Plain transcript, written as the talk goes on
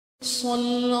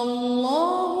صلى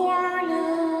الله على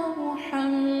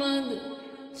محمد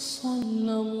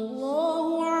صلى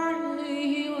الله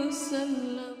عليه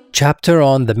وسلم. Chapter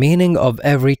on the meaning of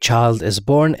every child is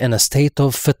born in a state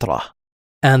of fitrah,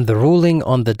 and the ruling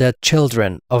on the dead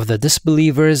children of the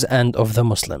disbelievers and of the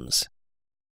Muslims.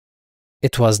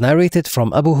 It was narrated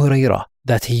from Abu Hurairah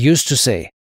that he used to say,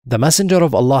 "The Messenger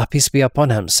of Allah, peace be upon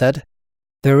him, said,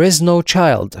 there is no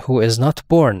child who is not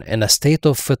born in a state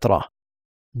of fitrah.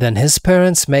 Then his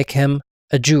parents make him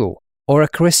a Jew or a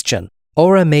Christian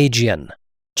or a Magian,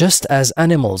 just as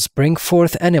animals bring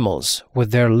forth animals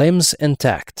with their limbs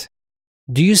intact.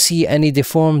 Do you see any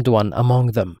deformed one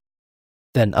among them?"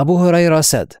 Then Abu Hurairah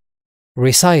said,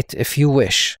 "Recite, if you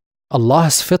wish,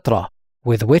 Allah's fitrah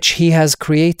with which He has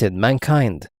created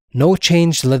mankind. No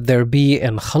change let there be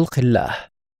in khalqillah."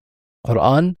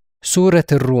 Quran, Surah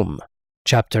Al-Rum,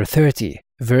 chapter 30,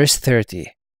 verse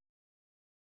 30.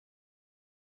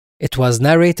 It was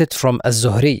narrated from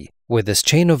Az-Zuhri with this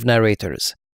chain of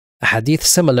narrators, a hadith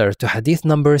similar to hadith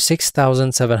number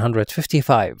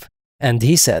 6755, and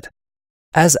he said,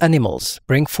 "As animals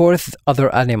bring forth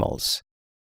other animals,"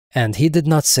 and he did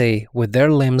not say with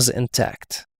their limbs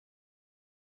intact.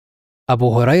 Abu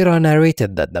Hurairah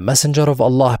narrated that the Messenger of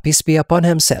Allah, peace be upon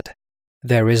him, said,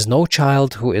 "There is no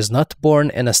child who is not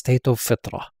born in a state of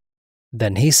fitrah."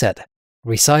 Then he said,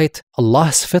 "Recite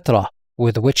Allah's fitrah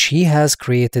with which He has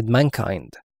created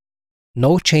mankind.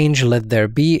 No change let there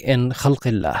be in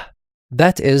khalqillah.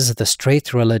 That is the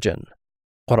straight religion."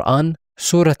 Quran,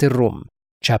 Surah Al-Rum,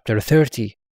 chapter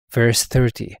 30, verse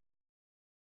 30.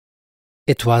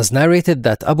 It was narrated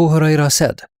that Abu Hurairah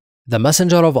said, "The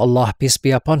Messenger of Allah, peace be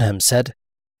upon him, said,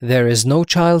 there is no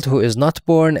child who is not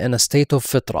born in a state of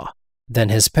fitrah. Then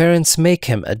his parents make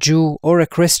him a Jew or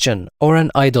a Christian or an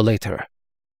idolater."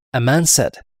 A man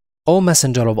said, "O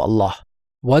Messenger of Allah,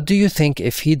 what do you think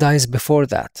if he dies before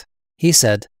that?" He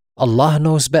said, "Allah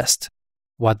knows best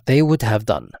what they would have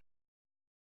done."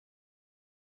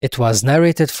 It was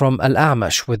narrated from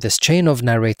Al-A'mash with this chain of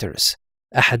narrators,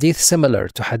 a hadith similar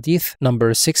to hadith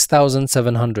number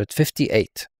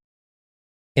 6758.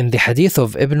 In the hadith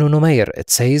of Ibn Numayr, it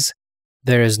says,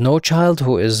 "There is no child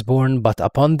who is born but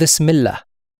upon this millah."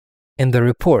 In the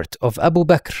report of Abu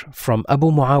Bakr from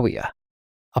Abu Muawiyah,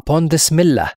 "Upon this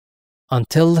millah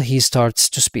until he starts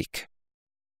to speak."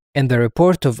 In the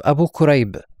report of Abu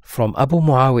Qurayb from Abu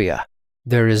Muawiyah,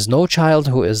 "There is no child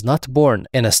who is not born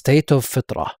in a state of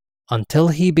fitrah until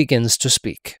he begins to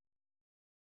speak."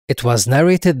 It was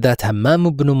narrated that Hammam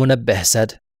ibn Munabbih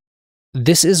said,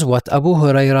 "This is what Abu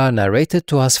Hurairah narrated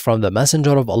to us from the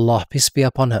Messenger of Allah, peace be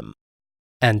upon him."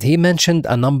 And he mentioned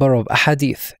a number of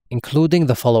ahadith, including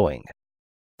the following.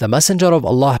 The Messenger of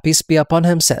Allah, peace be upon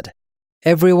him, said,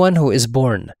 "Everyone who is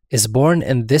born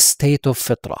in this state of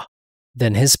fitrah.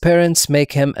 Then his parents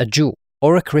make him a Jew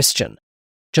or a Christian,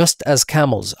 just as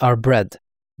camels are bred.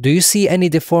 Do you see any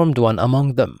deformed one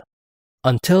among them?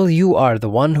 Until you are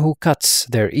the one who cuts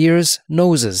their ears,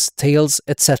 noses, tails,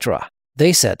 etc."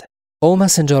 They said, "O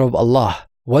Messenger of Allah,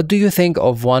 what do you think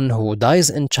of one who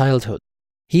dies in childhood?"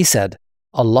 He said,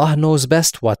 "Allah knows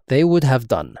best what they would have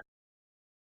done."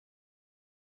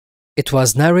 It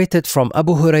was narrated from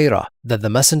Abu Hurairah that the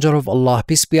Messenger of Allah,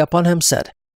 peace be upon him,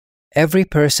 said, "Every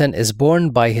person is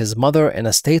born by his mother in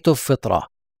a state of fitrah,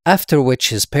 after which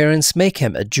his parents make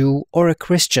him a Jew or a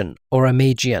Christian or a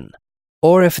Magian.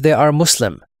 Or if they are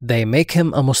Muslim, they make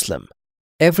him a Muslim.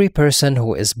 Every person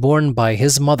who is born by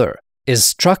his mother is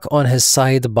struck on his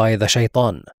side by the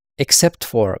shaitan, except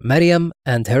for Maryam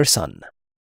and her son."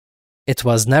 It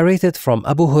was narrated from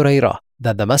Abu Hurairah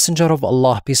that the Messenger of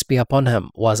Allah, peace be upon him,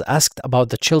 was asked about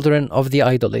the children of the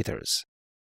idolaters.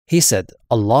 He said,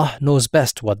 "Allah knows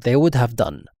best what they would have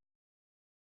done."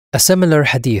 A similar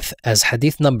hadith as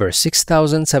hadith number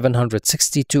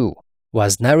 6762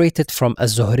 was narrated from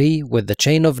Az-Zuhri with the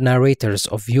chain of narrators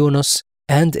of Yunus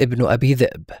and Ibn Abi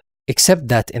Dhi'b, except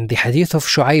that in the hadith of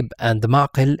Shu'aib and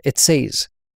Ma'qil it says,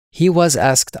 he was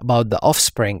asked about the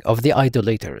offspring of the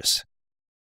idolaters.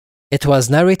 It was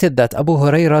narrated that Abu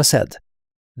Hurairah said,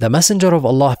 "The Messenger of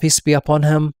Allah, peace be upon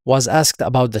him, was asked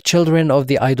about the children of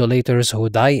the idolaters who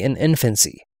die in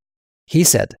infancy. He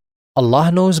said,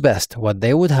 Allah knows best what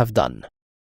they would have done."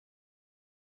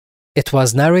 It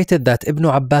was narrated that Ibn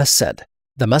Abbas said,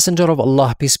 "The Messenger of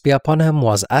Allah, peace be upon him,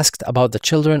 was asked about the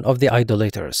children of the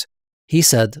idolaters. He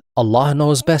said, Allah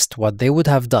knows best what they would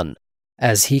have done,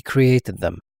 as He created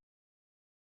them."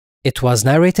 It was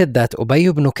narrated that Ubay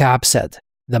ibn Ka'b said,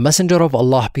 "The Messenger of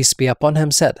Allah, peace be upon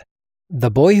him, said, the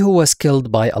boy who was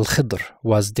killed by al-Qadr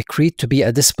was decreed to be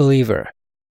a disbeliever.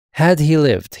 Had he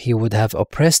lived, he would have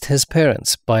oppressed his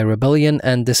parents by rebellion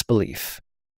and disbelief.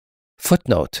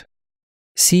 Footnote: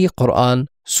 see Quran,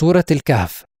 Surah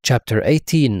Al-Kahf, chapter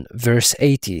 18, verse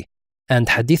 80, and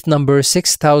Hadith number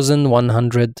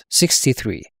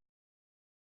 6163.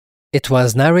 It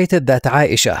was narrated that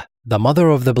Aisha, the mother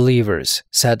of the believers,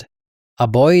 said, "A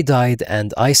boy died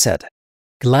and I said,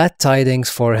 'Glad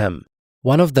tidings for him,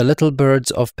 one of the little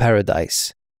birds of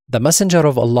paradise.' The Messenger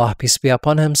of Allah, peace be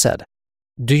upon him, said,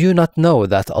 'Do you not know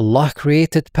that Allah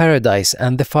created paradise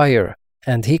and the fire,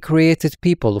 and He created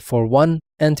people for one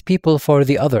and people for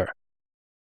the other?'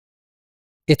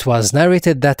 It was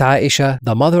narrated that Aisha,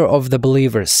 the mother of the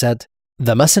believers, said,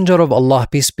 'The Messenger of Allah,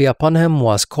 peace be upon him,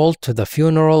 was called to the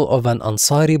funeral of an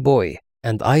Ansari boy,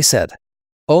 and I said,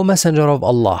 O Messenger of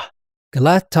Allah,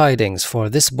 glad tidings for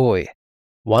this boy,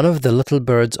 one of the little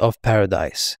birds of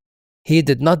paradise. He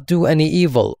did not do any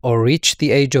evil or reach the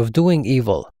age of doing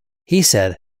evil. He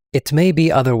said, It may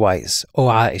be otherwise, O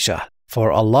Aisha,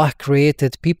 for Allah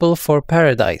created people for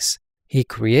paradise. He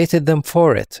created them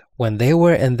for it when they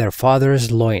were in their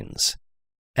father's loins.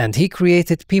 And He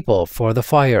created people for the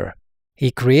fire.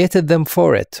 He created them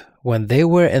for it when they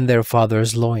were in their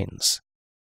father's loins."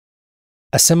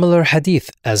 A similar hadith,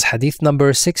 as hadith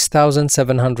number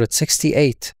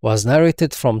 6768, was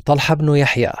narrated from Talha ibn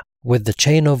Yahya with the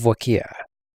chain of Waki'.